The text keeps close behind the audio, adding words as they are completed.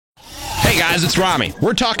guys, it's Rami.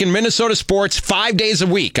 We're talking Minnesota sports 5 days a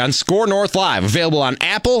week on Score North Live. Available on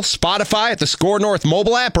Apple, Spotify, at the Score North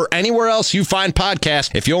mobile app, or anywhere else you find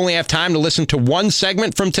podcasts. If you only have time to listen to one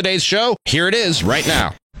segment from today's show, here it is right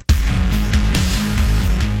now. We're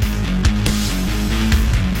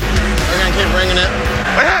going to keep bringing it.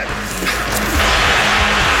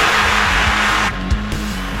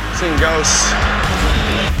 Seeing ghosts.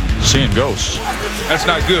 Seeing ghosts. That's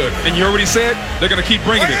not good. And you heard what he said? They're going to keep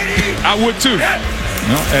bringing it. I would too.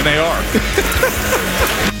 No, and they are.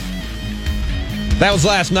 That was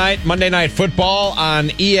last night, Monday Night Football on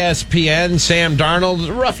ESPN. Sam Darnold,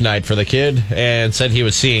 a rough night for the kid, and said he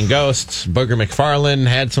was seeing ghosts. Booger McFarland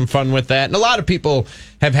had some fun with that, and a lot of people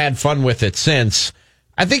have had fun with it since.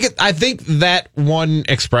 I think that one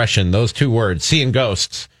expression, those two words, seeing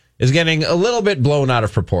ghosts, is getting a little bit blown out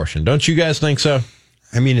of proportion. Don't you guys think so?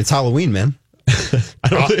 I mean, it's Halloween, man. I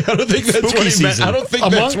don't think that's what he meant. I don't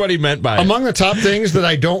think that's what he meant by it. Among the top things that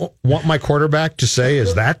I don't want my quarterback to say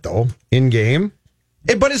is that, though, in game.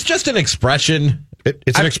 But it's just an expression.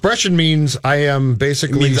 It's an expression means I am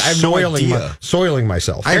basically soiling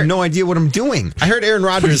myself. I have no idea what I'm doing. I heard Aaron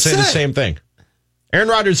Rodgers say the same thing. Aaron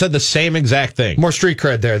Rodgers said the same exact thing. More street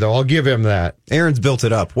cred there, though. I'll give him that. Aaron's built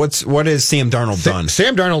it up. What has Sam Darnold done?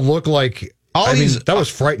 Sam Darnold looked like... that was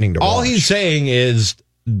frightening to watch. All he's saying is,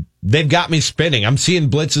 they've got me spinning. I'm seeing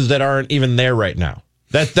blitzes that aren't even there right now.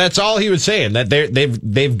 That's all he was saying. That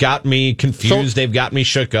they've got me confused. They've got me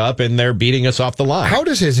shook up, and they're beating us off the line. How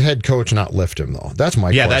does his head coach not lift him, though? That's my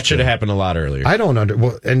question. Yeah, that should have happened a lot earlier. I don't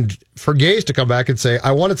and for Gaze to come back and say,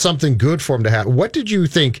 I wanted something good for him to have. What did you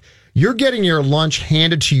think? You're getting your lunch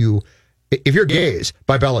handed to you, if you're Gaze,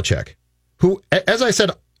 by Belichick, who, as I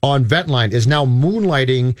said on Ventline, is now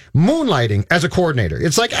moonlighting as a coordinator.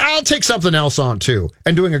 It's like, I'll take something else on, too,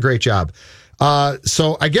 and doing a great job.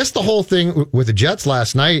 So I guess the whole thing with the Jets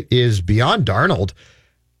last night is beyond Darnold.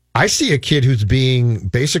 I see a kid who's being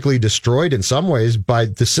basically destroyed in some ways by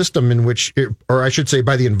the system in which, or I should say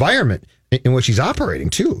by the environment in which he's operating,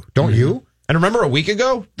 too. Don't you? And remember a week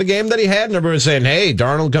ago, the game that he had, and everybody was saying, hey,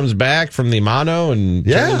 Darnold comes back from the mono and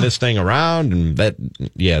turning this thing around. And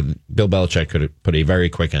Bill Belichick could have put a very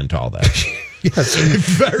quick end to all that. A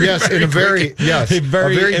very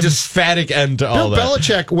emphatic end to all that. Bill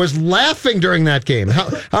Belichick was laughing during that game.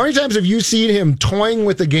 How many times have you seen him toying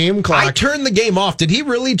with the game clock? I turned the game off. Did he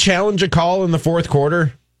really challenge a call in the fourth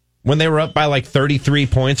quarter when they were up by like 33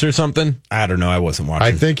 points or something? I don't know. I wasn't watching.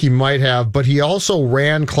 I think he might have, but he also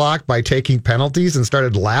ran clock by taking penalties and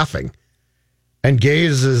started laughing. And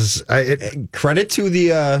Gaze is credit to the.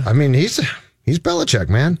 He's Belichick,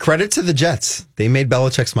 man. Credit to the Jets. They made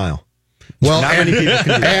Belichick smile. Well, not many people can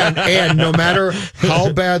do that. And no matter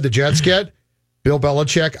how bad the Jets get, Bill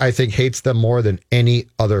Belichick, I think, hates them more than any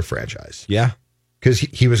other franchise. Yeah. Because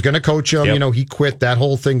he was going to coach them. Yep. He quit. That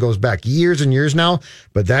whole thing goes back years and years now.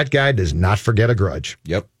 But that guy does not forget a grudge.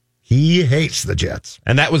 Yep. He hates the Jets.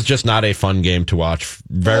 And that was just not a fun game to watch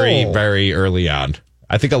very early on.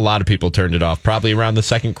 I think a lot of people turned it off probably around the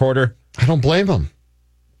second quarter. I don't blame them.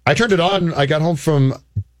 I turned it on. I got home from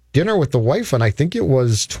dinner with the wife, and I think it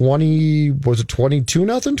was 22-0,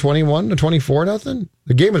 21-24-0.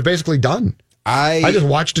 The game was basically done. I just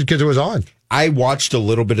watched it because it was on. I watched a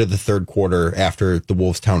little bit of the third quarter after the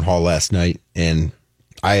Wolves town hall last night, and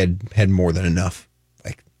I had more than enough.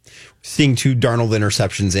 Like seeing 2 Darnold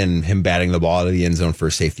interceptions and him batting the ball out of the end zone for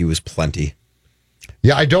a safety was plenty.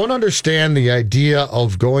 Yeah, I don't understand the idea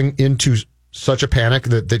of going into such a panic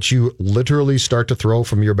that you literally start to throw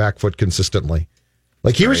from your back foot consistently.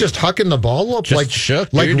 Like he was just hucking the ball up, just like shook,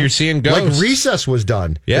 dude. Like You're seeing ghosts. Like recess was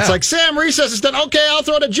done. Yeah. It's like, Sam, recess is done. Okay, I'll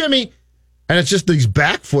throw to Jimmy. And it's just these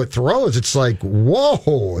back foot throws. It's like,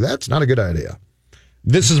 whoa, that's not a good idea.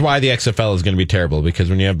 This is why the XFL is going to be terrible, because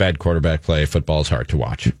when you have bad quarterback play, football is hard to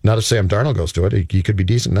watch. Not if Sam Darnold goes to it. He could be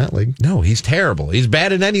decent in that league. No, he's terrible. He's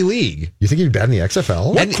bad in any league. You think he'd be bad in the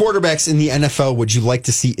XFL? What quarterbacks in the NFL would you like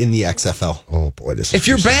to see in the XFL? Oh, boy. If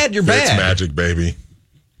you're bad, you're bad. Fitzmagic, baby.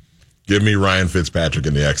 Give me Ryan Fitzpatrick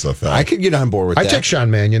in the XFL. I could get on board with that. I'd take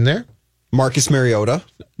Sean Mannion there. Marcus Mariota.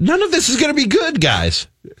 None of this is going to be good, guys.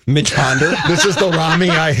 Mitch Ponder. This is the Rami,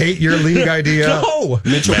 I hate your league idea. No.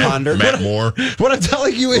 Mitchell Ponder. Matt Moore. What I'm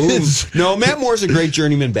telling you is... No, Matt Moore's a great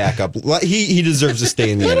journeyman backup. He deserves to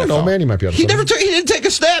stay in the NFL. I don't know, man. He might be able to. He didn't take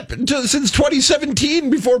a snap since 2017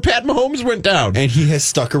 before Pat Mahomes went down. And he has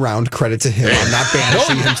stuck around. Credit to him. I'm not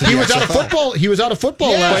banishing him to the He was XFL. out of football. He was out of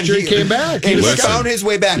football last year. He came back. And he found his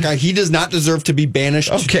way back. He does not deserve to be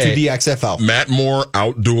banished to the XFL. Matt Moore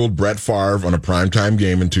outdueled Brett Favre on a primetime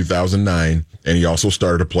game in 2009, and he also started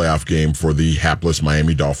started a playoff game for the hapless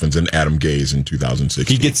Miami Dolphins and Adam Gase in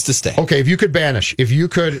 2016. He gets to stay. Okay, if you could banish, if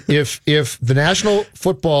the National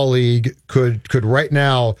Football League could right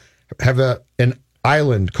now have an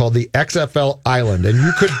island called the XFL Island, and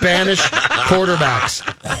you could banish quarterbacks,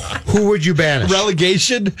 who would you banish?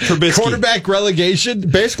 Relegation? Trubisky. Quarterback relegation?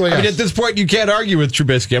 Basically, I mean, yes. at this point, you can't argue with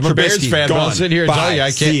Trubisky. I'm a Bears fan, but I'll gone. sit here and tell you I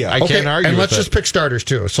See ya. can't argue and with let's it. just pick starters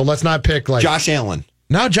too. So let's not pick like Josh Allen.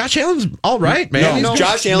 No, Josh Allen's all right, man. No,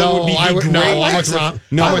 Josh Allen would be I would- great. no, I'm with Ron.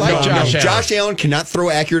 No, I like no, Josh no. Allen. Josh Allen cannot throw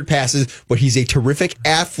accurate passes, but he's a terrific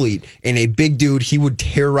athlete and a big dude. He would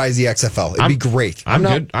terrorize the XFL. It'd be great.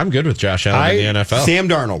 I'm good with Josh Allen in the NFL. Sam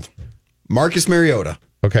Darnold, Marcus Mariota.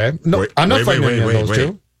 Okay, no, Wait, I'm not wait, fighting wait, any of wait, those wait.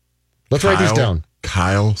 two. Let's write these down.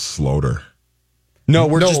 Kyle Sloter. No,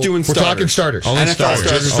 we're just doing we're starters. talking starters. Only NFL starters.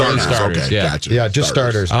 starters. Only Starters. starters, Okay, yeah. gotcha. Yeah, just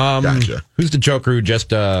starters. Gotcha. Who's the joker who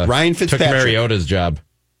just Ryan took Fitzpatrick. Mariota's job?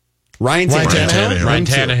 Ryan Ryan Tannehill. Ryan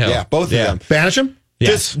Tannehill. Yeah, both of them. Banish him.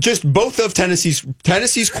 Yes. Just both of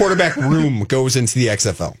Tennessee's quarterback room goes into the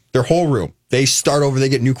XFL. Their whole room. They start over. They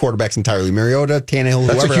get new quarterbacks entirely. Mariota, Tannehill,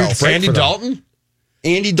 That's a whoever huge else. break Andy for them. Dalton?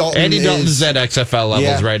 Andy Dalton. Andy Dalton's at XFL levels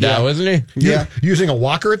Yeah, right now, yeah. isn't he? Yeah. Using a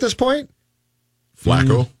walker at this point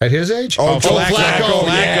Flacco. at his age. Oh, Flacco. Flacco.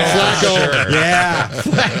 Flacco. Yeah.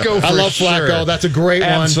 Flacco. I for love sure. Flacco. That's a great one.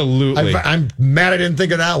 Absolutely. I'm mad I didn't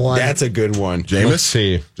think of that one. That's a good one. Jameis. Let's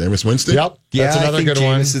see. Jameis Winston. Yep. Yeah, That's another I think good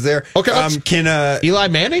one. Jameis is there. Okay, let's- Can Eli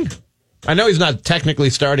Manning? I know he's not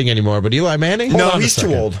technically starting anymore, but Eli Manning? no, on a he's too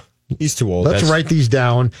second. old. He's too old. Let's write these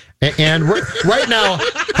down. And right now,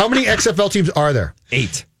 how many XFL teams are there?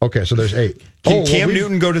 8. Okay, so there's 8. Can Cam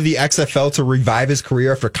Newton go to the XFL to revive his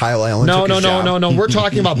career after Kyle Allen No, took no, his no, job? no, no. We're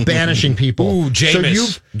talking about banishing people. Ooh, Jameis.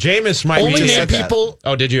 So Jameis might only be name that. people.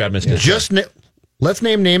 Oh, did you? I missed it. Let's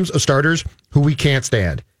name names of starters who we can't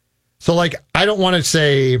stand. So, like, I don't want to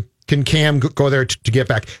say, can Cam go there to get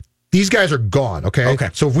back? These guys are gone, okay? Okay.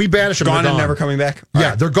 So if we banish them, Gone they're and never coming back? All Yeah,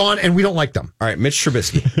 right. they're gone, and we don't like them. All right, Mitch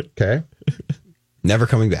Trubisky. Okay. Never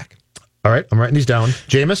coming back. All right, I'm writing these down.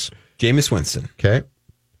 Jameis. Jameis Winston. Okay.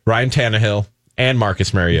 Ryan Tannehill and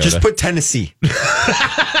Marcus Mariota. Just put Tennessee.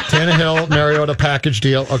 Tannehill, Mariota package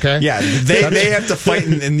deal. Okay. Yeah, they have to fight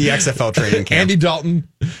in the XFL training camp. Andy Dalton,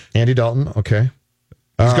 Andy Dalton. Okay.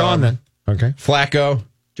 He's gone then. Okay. Flacco.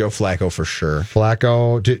 Joe Flacco for sure.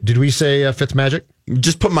 Flacco. Did we say Fitzmagic?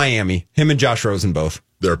 Just put Miami. Him and Josh Rosen both.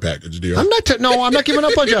 Their package deal. I'm not giving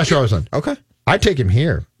up on Josh Rosen. Okay. I'd take him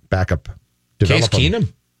here. Backup. Case Develop him.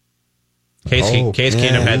 Keenum. Case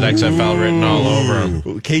Keenum has XFL written all over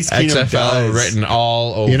him. Case Keenum XFL does. written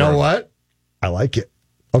all over You know him. what? I like it.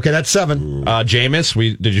 Okay, that's 7. Jameis.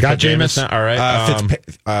 Did you Got put Jameis? Jameis. Now? All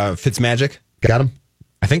right. Fitzmagic. Got him.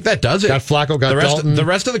 I think that does it. Got Flacco, got the rest. Dalton. The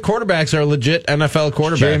rest of the quarterbacks are legit NFL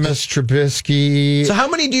quarterbacks. Jameis, Trubisky. So how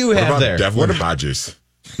many do you What have about there? Devlin Hodges?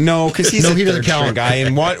 No, because he's No, a he doesn't third string count. guy.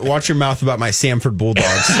 And watch your mouth about my Samford Bulldogs.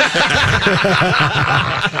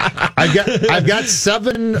 I've got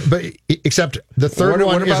 7, but except the third What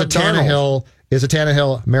one is a about Darnold?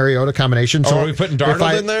 Tannehill Mariota combination. So are we putting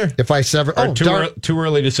Darnold in there? If I sever, Or too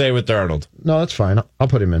early to say with Darnold. no, that's fine. I'll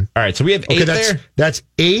put him in. All right, so we have 8 there. That's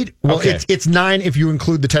 8. Well, Okay. it's 9 if you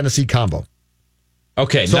include the Tennessee combo.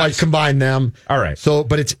 Okay, So nice. I combine them. All right. So,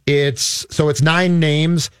 but it's 9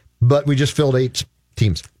 names, but we just filled 8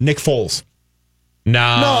 teams. Nick Foles.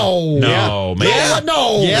 No, Yeah. man. Yeah,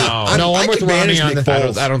 no. Yeah. No, I'm I with can Ronnie manage on Nick the.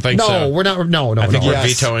 Foles. I don't think no, so. we're not. No, I think no. we're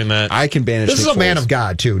Yes. vetoing that. I can banish This Nick is a man Foles. of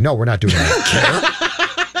God too. No, we're not doing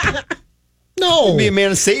that. No, Be a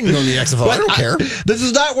man of Satan going to the XFL. I don't care. This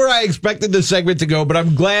is not where I expected this segment to go, but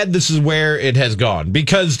I'm glad this is where it has gone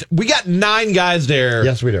because we got 9 guys there.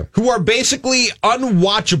 Yes, we do. Who are basically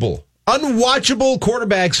unwatchable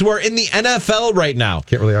quarterbacks who are in the NFL right now.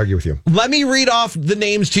 Can't really argue with you. Let me read off the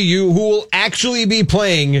names to you who will actually be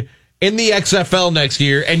playing in the XFL next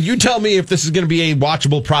year, and you tell me if this is going to be a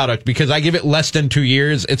watchable product because I give it less than 2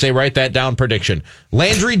 years. It's a write that down prediction.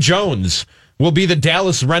 Landry Jones will be the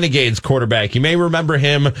Dallas Renegades quarterback. You may remember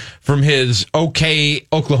him from his okay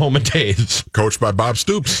Oklahoma days. Coached by Bob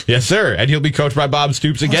Stoops. Yes, sir. And he'll be coached by Bob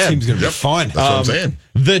Stoops again. Seems going to be fun. That's what I'm saying.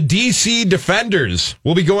 The DC Defenders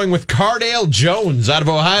will be going with Cardale Jones out of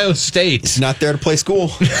Ohio State. He's not there to play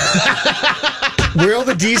school. Will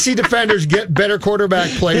the DC Defenders get better quarterback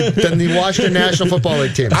play than the Washington National Football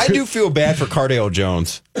League team? I do feel bad for Cardale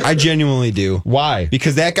Jones. I genuinely do. Why?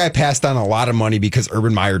 Because that guy passed on a lot of money because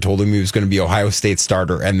Urban Meyer told him he was going to be Ohio State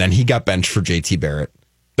starter, and then he got benched for JT Barrett.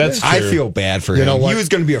 That's true. I feel bad for You him. know what? He was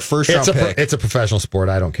going to be a first-round pick. It's a professional sport.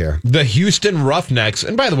 I don't care. The Houston Roughnecks,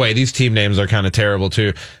 and by the way, these team names are kind of terrible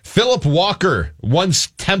too. Philip Walker,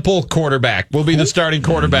 once Temple quarterback, will be the starting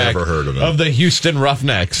quarterback Never heard of him. of the Houston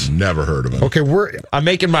Roughnecks. Never heard of him. Okay, I'm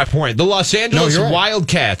making my point. The Los Angeles you're right.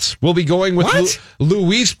 Wildcats will be going with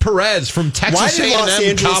Luis Perez from Texas Why A&M did Los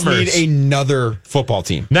Angeles Commerce. need another football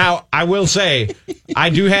team? Now, I will say, I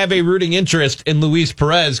do have a rooting interest in Luis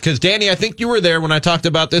Perez because, Danny, I think you were there when I talked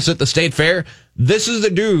about this at the State Fair. This is the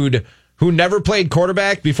dude who never played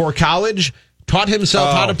quarterback before college, taught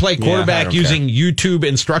himself how to play quarterback using YouTube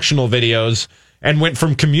instructional videos, and went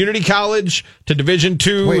from community college to Division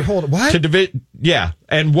II. Wait, hold on. What?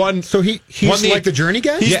 And won. So he's won like the journey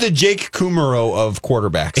guy? He's the Jake Kumaro of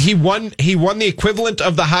quarterbacks. He won the equivalent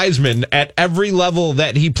of the Heisman at every level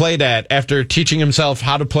that he played at after teaching himself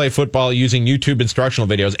how to play football using YouTube instructional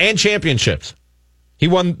videos and championships. He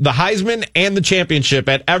won the Heisman and the championship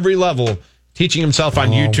at every level, teaching himself on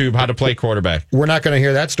YouTube how to play quarterback. We're not going to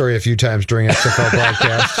hear that story a few times during XFL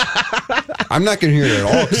broadcasts. I'm not going to hear it at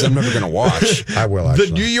all because I'm never going to watch. I will, actually.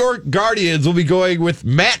 The New York Guardians will be going with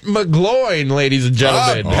Matt McGloin, ladies and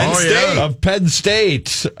gentlemen. Penn State. Of Penn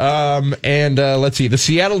State. Let's see. The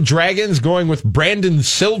Seattle Dragons going with Brandon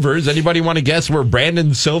Silvers. Anybody want to guess where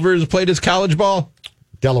Brandon Silvers played his college ball?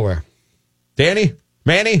 Delaware. Danny?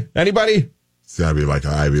 Manny? Anybody? It's got to be like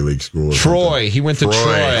an Ivy League school. Or Troy. something. He went to Troy.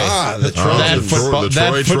 The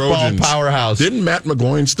That football powerhouse. Didn't Matt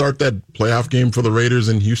McGloin start that playoff game for the Raiders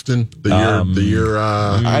in Houston the year?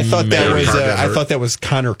 I thought that was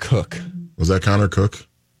Connor Cook. Was that Connor Cook?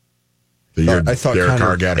 The year I thought Derek Connor-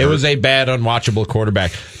 Carr got It hurt? was a bad, unwatchable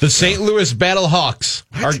quarterback. The St. Louis Battlehawks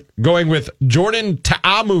are going with Jordan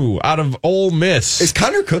Ta'amu out of Ole Miss. Is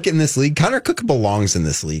Connor Cook in this league? Connor Cook belongs in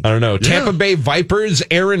this league. I don't know. Tampa Bay Vipers,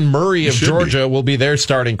 Aaron Murray of Georgia will be their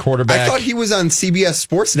starting quarterback. I thought he was on CBS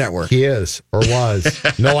Sports Network. He is, or was.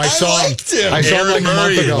 No, I saw him. liked him. I saw him like a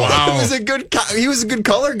month ago. Wow. He was a good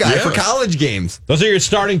color guy for college games. Those are your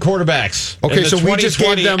starting quarterbacks. Okay, in the so we just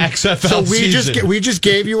gave 2020 them. XFL So season. we just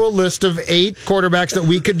gave you a list of 8 quarterbacks that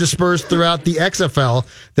we could disperse throughout the XFL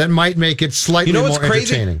that might make it slightly You know what's more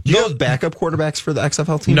crazy? entertaining. Do you have backup quarterbacks for the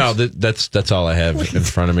XFL teams? No, that's all I have in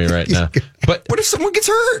front of me right now. But What if someone gets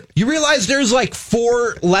hurt? you realize there's like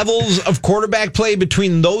 4 levels of quarterback play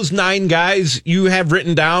between those 9 guys you have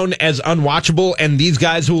written down as unwatchable and these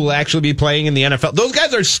guys who will actually be playing in the NFL. Those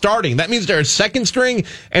guys are starting. That means there are second string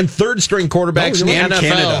and third string quarterbacks in the and NFL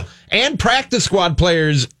Canada. and practice squad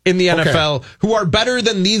players in the NFL who are better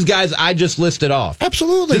than these guys I just listed off.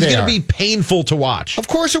 Absolutely, This is they going are. to be painful to watch. Of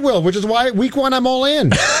course it will, which is why week 1 I'm all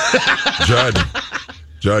in.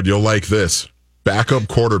 Judd, you'll like this. Backup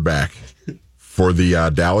quarterback for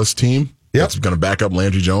the Dallas team. Yep. That's going to back up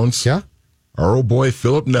Landry Jones. Yeah. Our old boy,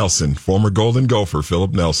 Philip Nelson, former Golden Gopher,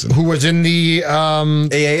 Philip Nelson. Who was in the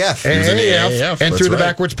AAF. was in the AAF AAF, and that's threw the right.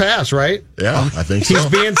 backwards pass, right? Yeah, I think so. He's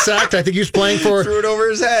being sacked. I think he was playing for. Threw it over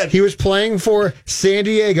his head. He was playing for San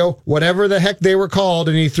Diego, whatever the heck they were called,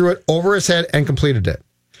 and he threw it over his head and completed it.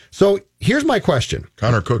 So here's my question.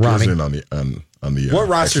 Connor Cook Ronnie. is in on the What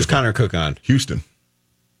roster's XFL. Connor Cook on? Houston.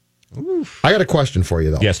 I got a question for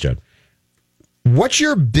you, though. Yes, Judd. What's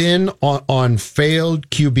your bin on failed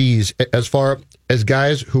QBs as far as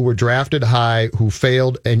guys who were drafted high, who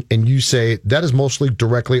failed, and you say that is mostly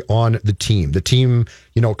directly on the team? The team,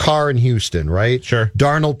 Carr in Houston, right? Sure.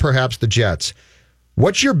 Darnold, perhaps the Jets.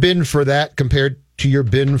 What's your bin for that compared to your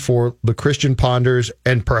bin for the Christian Ponders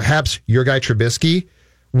and perhaps your guy Trubisky,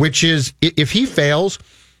 which is, if he fails,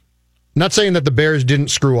 not saying that the Bears didn't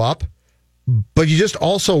screw up, but he just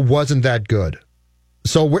also wasn't that good.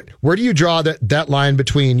 So where do you draw that line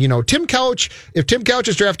between, Tim Couch, if Tim Couch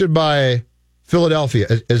is drafted by Philadelphia,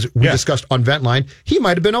 as we discussed on Ventline, he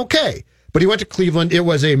might have been okay. But he went to Cleveland. It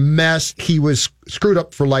was a mess. He was screwed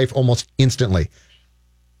up for life almost instantly.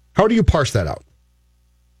 How do you parse that out?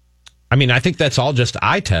 I mean, I think that's all just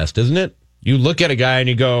eye test, isn't it? You look at a guy and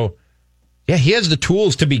you go, yeah, he has the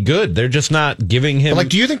tools to be good. They're just not giving him. But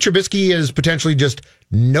do you think Trubisky is potentially just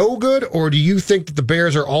no good, or do you think that the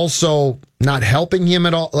Bears are also not helping him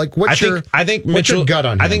at all? Like, I think Mitchell, your gut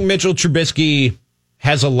on him? I think Mitchell Trubisky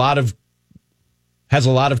has a lot of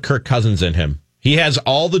Kirk Cousins in him. He has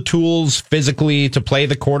all the tools physically to play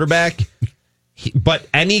the quarterback, but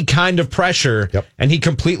any kind of pressure, and he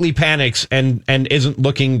completely panics and isn't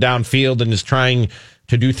looking downfield and is trying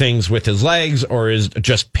to do things with his legs or is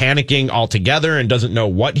just panicking altogether and doesn't know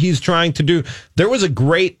what he's trying to do. There was a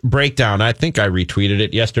great breakdown. I think I retweeted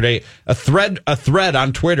it yesterday. A thread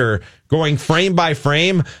on Twitter going frame by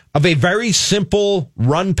frame of a very simple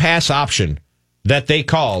run pass option that they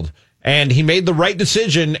called. And he made the right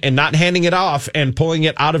decision in not handing it off and pulling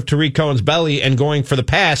it out of Tariq Cohen's belly and going for the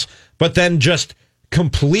pass, but then just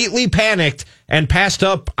completely panicked and passed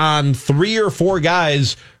up on 3 or 4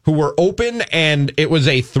 guys who were open, and it was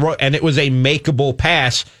a throw, and it was a makeable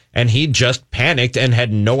pass, and he just panicked and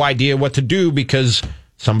had no idea what to do because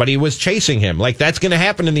somebody was chasing him. Like, that's going to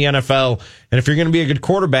happen in the NFL, and if you're going to be a good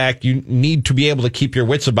quarterback, you need to be able to keep your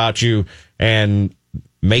wits about you and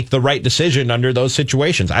make the right decision under those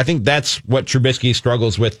situations. I think that's what Trubisky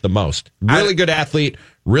struggles with the most. Really good athlete,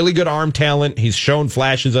 really good arm talent. He's shown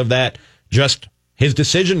flashes of that. Just his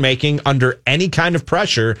decision-making under any kind of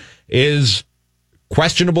pressure is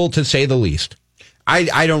questionable, to say the least.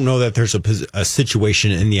 I don't know that there's a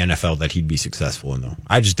situation in the NFL that he'd be successful in, though.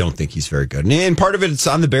 I just don't think he's very good. And part of it's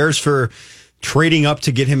on the Bears for trading up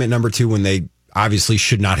to get him at number 2 when they obviously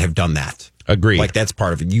should not have done that. Agreed. Like, that's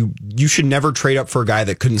part of it. You should never trade up for a guy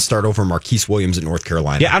that couldn't start over Marquise Williams at North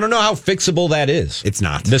Carolina. Yeah, I don't know how fixable that is. It's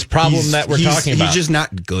not. This problem that we're talking about. He's just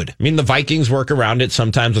not good. I mean, the Vikings work around it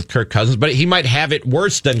sometimes with Kirk Cousins, but he might have it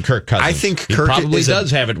worse than Kirk Cousins. I think he Kirk probably does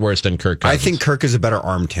have it worse than Kirk Cousins. I think Kirk is a better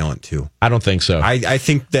arm talent, too. I don't think so. I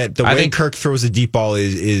think that the way Kirk throws a deep ball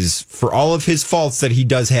is for all of his faults that he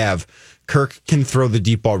does have, Kirk can throw the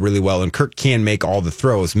deep ball really well, and Kirk can make all the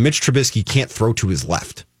throws. Mitch Trubisky can't throw to his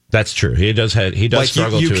left. That's true. He does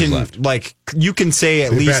struggle to his left. Like, you can say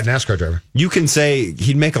at He's least a bad NASCAR driver. You can say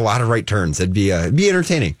he'd make a lot of right turns. It'd be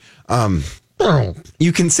entertaining.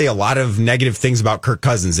 You can say a lot of negative things about Kirk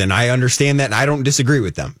Cousins, and I understand that, and I don't disagree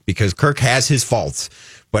with them because Kirk has his faults.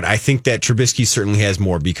 But I think that Trubisky certainly has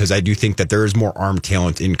more because I do think that there is more arm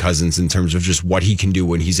talent in Cousins in terms of just what he can do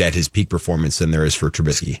when he's at his peak performance than there is for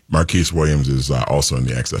Trubisky. Marquise Williams is also in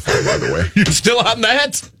the XFL, by the way. You're still on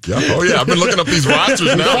that? Yeah. Oh, yeah. I've been looking up these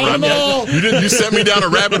rosters now, Rami. You sent me down a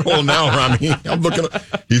rabbit hole now, Rami. I'm looking up.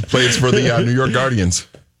 He plays for the New York Guardians.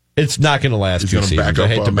 It's not going to last 2 seasons. Back up, I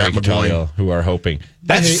hate to break it to McElwain. you who are hoping.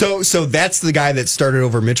 So that's the guy that started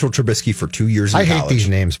over Mitchell Trubisky for 2 years in college. I hate these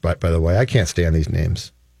names, by the way. I can't stand these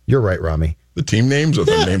names. You're right, Rami. The team names or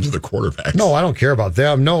the names of the quarterbacks? No, I don't care about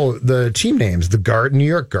them. No, the team names. The New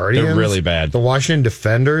York Guardians. They're really bad. The Washington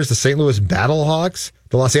Defenders, the St. Louis Battlehawks,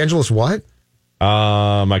 the Los Angeles what?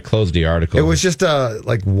 I closed the article. It was just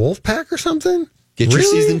like Wolfpack or something? Get your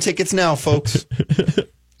season tickets now, folks.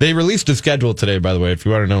 They released a schedule today, by the way, if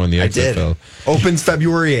you want to know when the XFL. did. Opens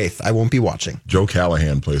February 8th. I won't be watching. Joe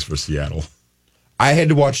Callahan plays for Seattle. I had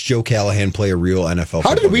to watch Joe Callahan play a real NFL.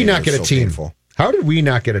 How did we not get a team? Painful. How did we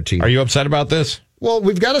not get a team? Are you upset about this? Well,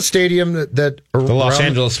 we've got a stadium that the Los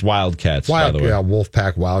Angeles Wildcats, by the way. Yeah,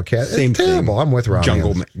 Wolfpack Wildcat. Same it's terrible. thing. I'm with Rami.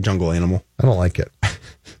 Jungle animal. I don't like it.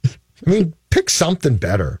 I mean, pick something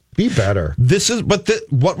better. Be better.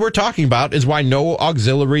 What we're talking about is why no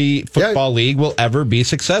auxiliary football league will ever be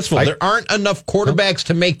successful. There aren't enough quarterbacks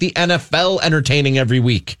to make the NFL entertaining every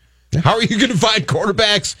week. How are you going to find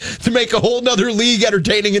quarterbacks to make a whole nother league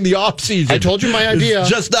entertaining in the offseason? I told you my idea. It's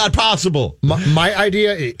just not possible. My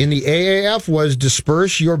idea in the AAF was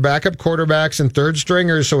disperse your backup quarterbacks and third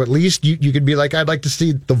stringers so at least you could be like, I'd like to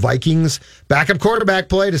see the Vikings backup quarterback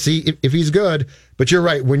play to see if he's good. But you're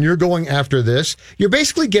right. When you're going after this, you're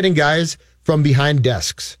basically getting guys from behind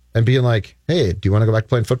desks and being like, hey, do you want to go back to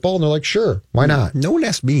playing football? And they're like, sure. Why not? No one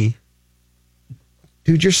asked me.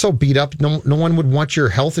 Dude, you're so beat up. No one would want your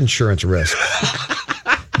health insurance risk.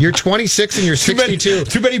 You're 26 and you're 62.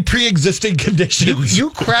 Too many pre-existing conditions. You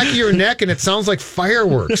crack your neck and it sounds like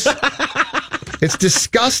fireworks. It's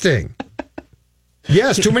disgusting.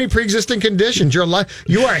 Yes, too many pre-existing conditions. You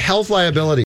are a health liability.